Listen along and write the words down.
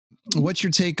what's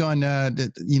your take on,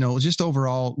 just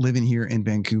overall living here in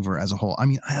Vancouver as a whole? I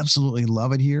mean, I absolutely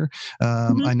love it here.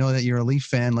 I know that you're a Leaf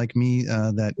fan like me,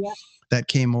 that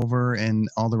came over and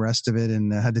all the rest of it,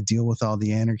 and had to deal with all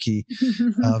the anarchy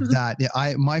of that.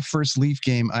 Yeah, my first Leaf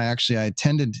game, I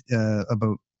attended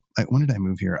when did I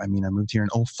move here? I mean, I moved here in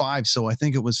 2005, so I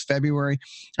think it was February.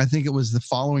 I think it was the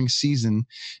following season,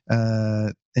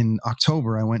 in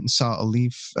October, I went and saw a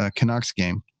Leaf Canucks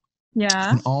game.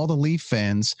 Yeah. And all the Leaf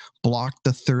fans blocked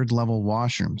the third level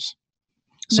washrooms.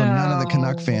 So none of the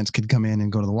Canuck fans could come in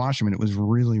and go to the washroom. And it was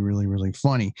really, really, really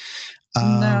funny.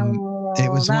 It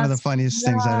was one of the funniest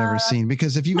things I'd ever seen,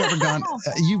 because if you've ever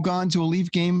gone to a Leaf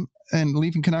game and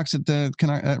Leaf and Canucks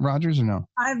at Rogers, or no?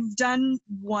 I've done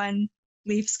one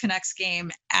Leafs Canucks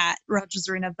game at Rogers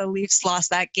Arena. The Leafs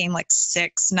lost that game like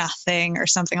 6-0 or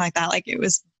something like that. Like, it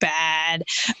was bad.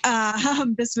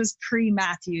 This was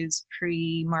pre-Matthews,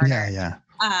 pre-Marner,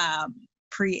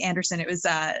 pre-Anderson. It was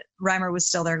Reimer was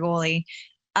still their goalie.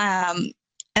 And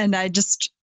I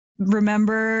just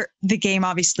remember the game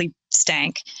obviously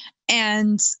stank.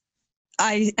 And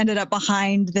I ended up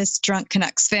behind this drunk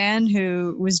Canucks fan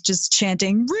who was just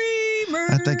chanting,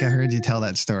 Reimer! I think I heard you tell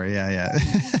that story. Yeah.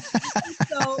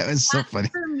 So that was so funny.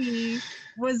 For me,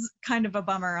 was kind of a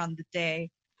bummer on the day.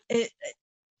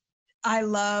 I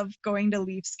love going to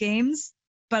Leafs games,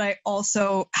 but I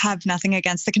also have nothing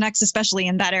against the Canucks, especially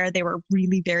in that era. They were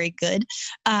really very good.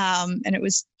 And it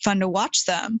was fun to watch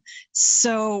them.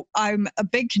 So I'm a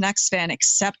big Canucks fan,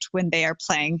 except when they are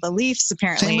playing the Leafs,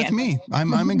 apparently. Same with me.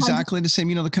 I'm exactly the same.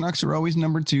 The Canucks are always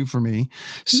number 2 for me.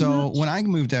 So when I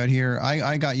moved out here,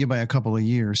 I got you by a couple of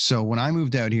years. So when I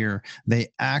moved out here, they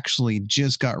actually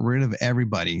just got rid of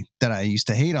everybody that I used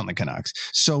to hate on the Canucks.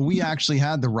 So we actually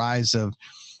had the rise of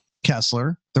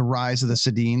Kessler, the rise of the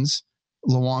Sedins.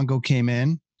 Luongo came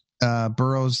in,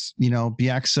 Burrows,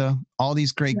 Bieksa, all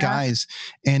these great guys.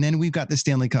 And then we've got the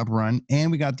Stanley Cup run,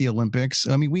 and we got the Olympics.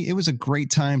 I mean, it was a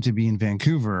great time to be in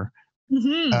Vancouver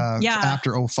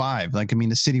after 2005.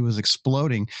 The city was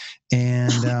exploding.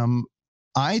 And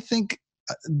I think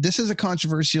this is a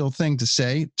controversial thing to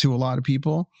say to a lot of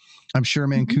people. I'm sure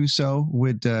Mancuso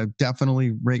would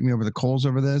definitely rake me over the coals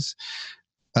over this.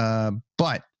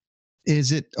 But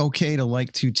is it okay to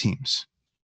like two teams?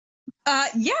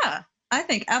 Yeah, I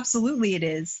think absolutely it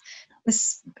is.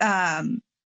 I'm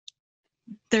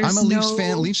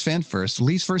a Leafs fan first.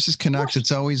 Leafs versus Canucks.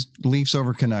 It's always Leafs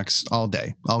over Canucks all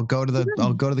day. I'll go to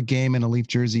the game in a Leaf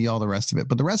jersey, all the rest of it.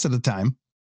 But the rest of the time,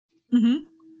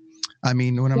 I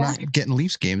mean, when I'm not getting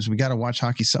Leafs games, we got to watch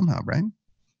hockey somehow, right?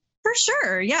 For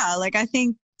sure. Yeah. I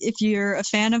think if you're a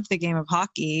fan of the game of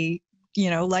hockey,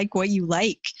 like what you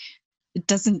like, it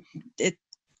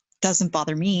doesn't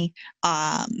bother me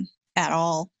at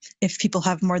all if people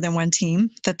have more than one team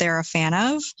that they're a fan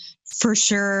of. For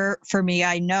sure, for me,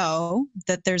 I know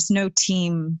that there's no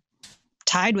team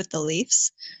tied with the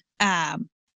Leafs.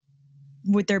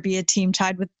 Would there be a team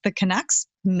tied with the Canucks?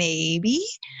 Maybe.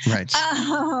 Right.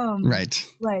 Right.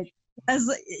 Like, as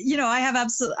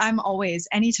I'm always,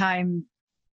 anytime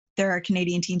there are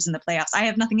Canadian teams in the playoffs, I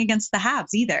have nothing against the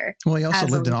Habs either. Well, you also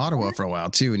lived in Ottawa for a while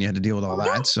too, and you had to deal with all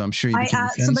that. So I'm sure you became a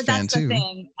Sens fan too. That's the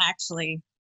thing.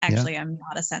 Actually, I'm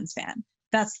not a Sens fan.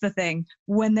 That's the thing.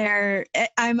 When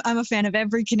I'm a fan of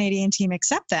every Canadian team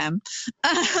except them,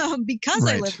 because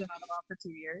I lived in Ottawa for 2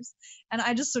 years, and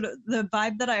I just the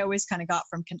vibe that I always kind of got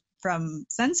from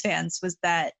Sens fans was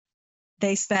that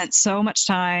they spent so much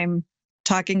time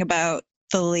talking about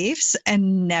the Leafs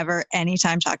and never any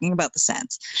time talking about the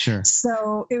Sens. Sure.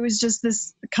 So it was just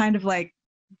this kind of like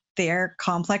their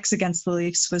complex against the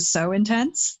Leafs was so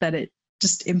intense that it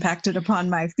just impacted upon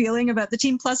my feeling about the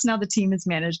team. Plus now the team is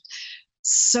managed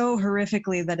so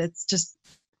horrifically that it's just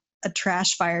a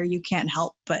trash fire you can't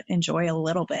help but enjoy a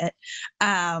little bit.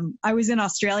 I was in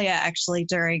Australia actually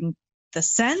during the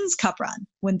Sens Cup run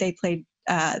when they played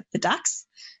the Ducks.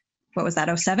 What was that,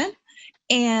 2007?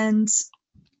 And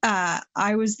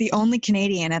I was the only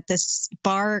Canadian at this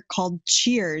bar called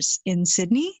Cheers in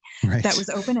Sydney that was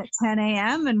open at 10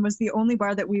 a.m. and was the only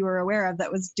bar that we were aware of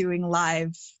that was doing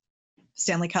live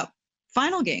Stanley Cup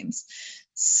final games.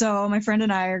 So my friend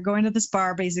and I are going to this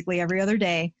bar basically every other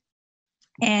day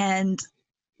and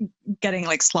getting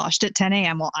like sloshed at 10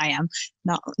 a.m. Well, I am,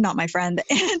 not my friend.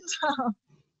 And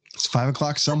it's 5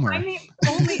 o'clock somewhere. I mean,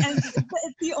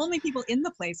 the only people in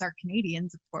the place are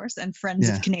Canadians, of course, and friends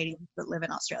of Canadians that live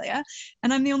in Australia.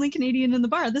 And I'm the only Canadian in the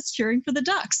bar that's cheering for the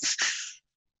Ducks.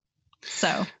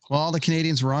 So, well, all the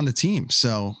Canadians were on the team,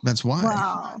 so that's why.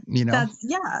 wow, that's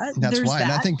why. that.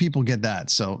 And I think people get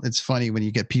that. So it's funny when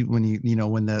you get people when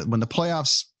when the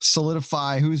playoffs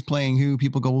solidify who's playing who.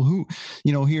 People go, well, who,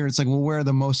 here it's like, well, where are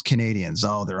the most Canadians?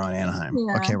 Oh, they're on Anaheim.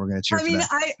 Yeah. Okay, we're gonna cheer for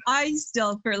that. I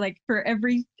still for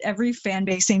every fan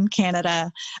base in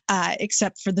Canada,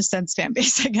 except for the Sens fan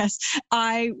base, I guess,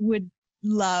 I would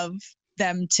love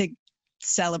them to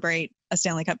celebrate a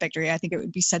Stanley Cup victory. I think it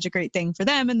would be such a great thing for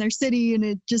them and their city, and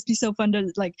it'd just be so fun to,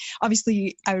 like,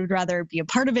 obviously I would rather be a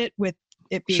part of it with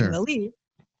it being the lead,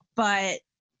 but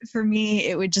for me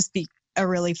it would just be a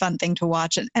really fun thing to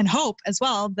watch, and hope as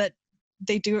well that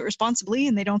they do it responsibly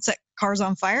and they don't set cars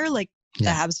on fire like the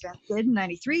Habs fans did in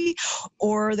 '93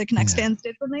 or the Canucks fans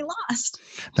did when they lost.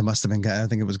 That must have been guys. I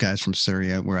think it was guys from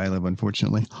Surrey, where I live,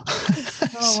 unfortunately.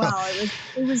 Wow,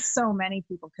 it was so many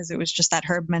people, because it was just that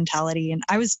Herb mentality, and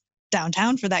I was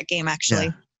downtown for that game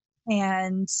actually,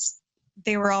 and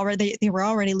they were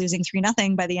already losing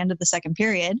 3-0 by the end of the second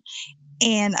period,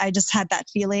 and I just had that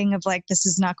feeling of like, this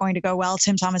is not going to go well.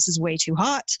 Tim Thomas is way too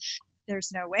hot.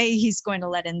 There's no way he's going to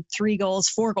let in 4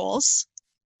 goals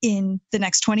in the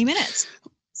next 20 minits.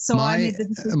 So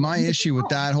my issue with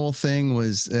that whole thing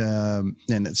was, and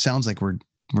it sounds like we're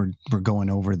going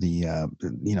over the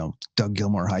Doug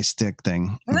Gilmour high stick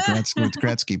thing with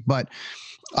Gretzky, but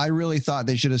I really thought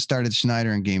they should have started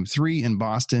Schneider in Game 3 in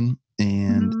Boston.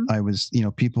 And I was,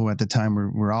 people at the time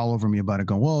were all over me about it,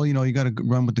 going, well, you got to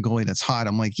run with the goalie that's hot.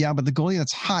 I'm like, yeah, but the goalie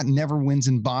that's hot never wins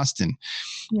in Boston.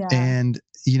 Yeah. And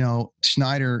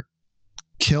Schneider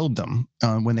killed them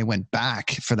when they went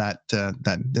back for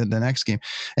the next game.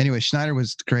 Anyway, Schneider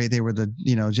was great. They were the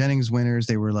Jennings winners.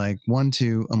 They were like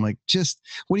 1-2. I'm like, just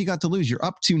what do you got to lose? You're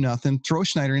up 2-0. Throw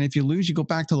Schneider in. If you lose, you go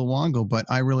back to Luongo. But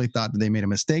I really thought that they made a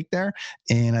mistake there,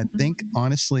 and I think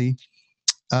honestly,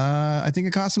 I think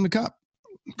it cost them the cup.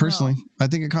 Personally, I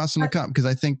think it cost them the cup, because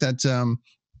I think that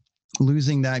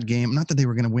losing that game, not that they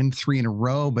were going to win 3 in a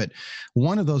row, but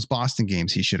one of those Boston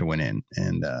games he should have went in.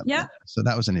 And so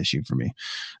that was an issue for me.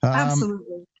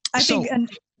 Absolutely. I think,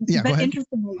 but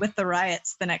interestingly, with the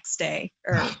riots the next day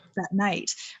or that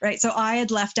night, right? So I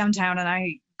had left downtown and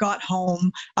I got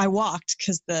home. I walked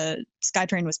because the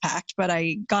SkyTrain was packed, but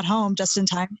I got home just in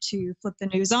time to flip the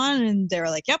news on, and they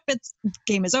were like, "Yep,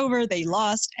 game is over. They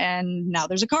lost, and now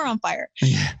there's a car on fire."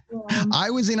 Yeah. I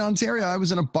was in Ontario. I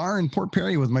was in a bar in Port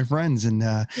Perry with my friends, and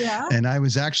I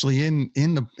was actually in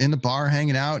the bar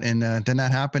hanging out, and then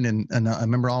that happened, and I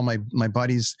remember all my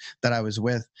buddies that I was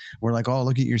with were like, "Oh,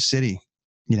 look at your city."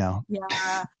 Yeah.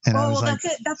 And I was like,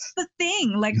 that's the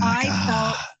thing. Like, I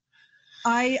felt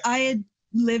I had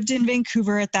lived in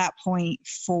Vancouver at that point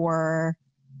for,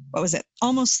 what was it?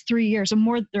 Almost 3 years or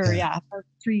more, or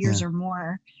 3 years or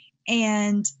more.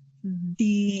 And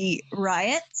the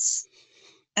riots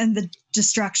and the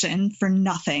destruction for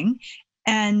nothing.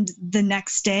 And the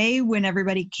next day when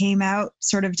everybody came out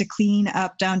sort of to clean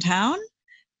up downtown,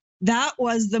 that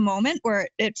was the moment where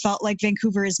it felt like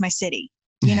Vancouver is my city.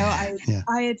 I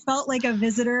had felt like a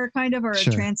visitor kind of, or a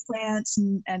transplant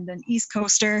and an East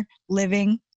Coaster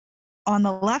living on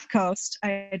the left coast.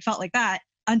 I had felt like that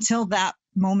until that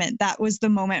moment. That was the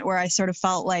moment where I sort of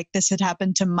felt like this had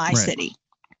happened to my city,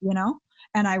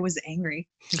 and I was angry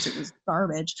because it was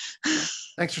garbage.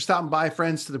 Thanks for stopping by,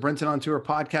 friends, to the Brenton On Tour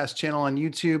podcast channel on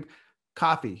YouTube.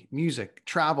 Coffee, music,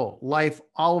 travel, life,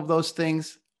 all of those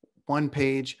things. One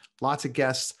page, lots of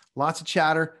guests, lots of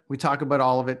chatter. We talk about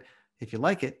all of it. If you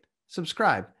like it,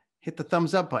 subscribe, hit the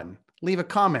thumbs up button, leave a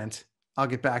comment. I'll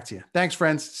get back to you. Thanks,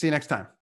 friends. See you next time.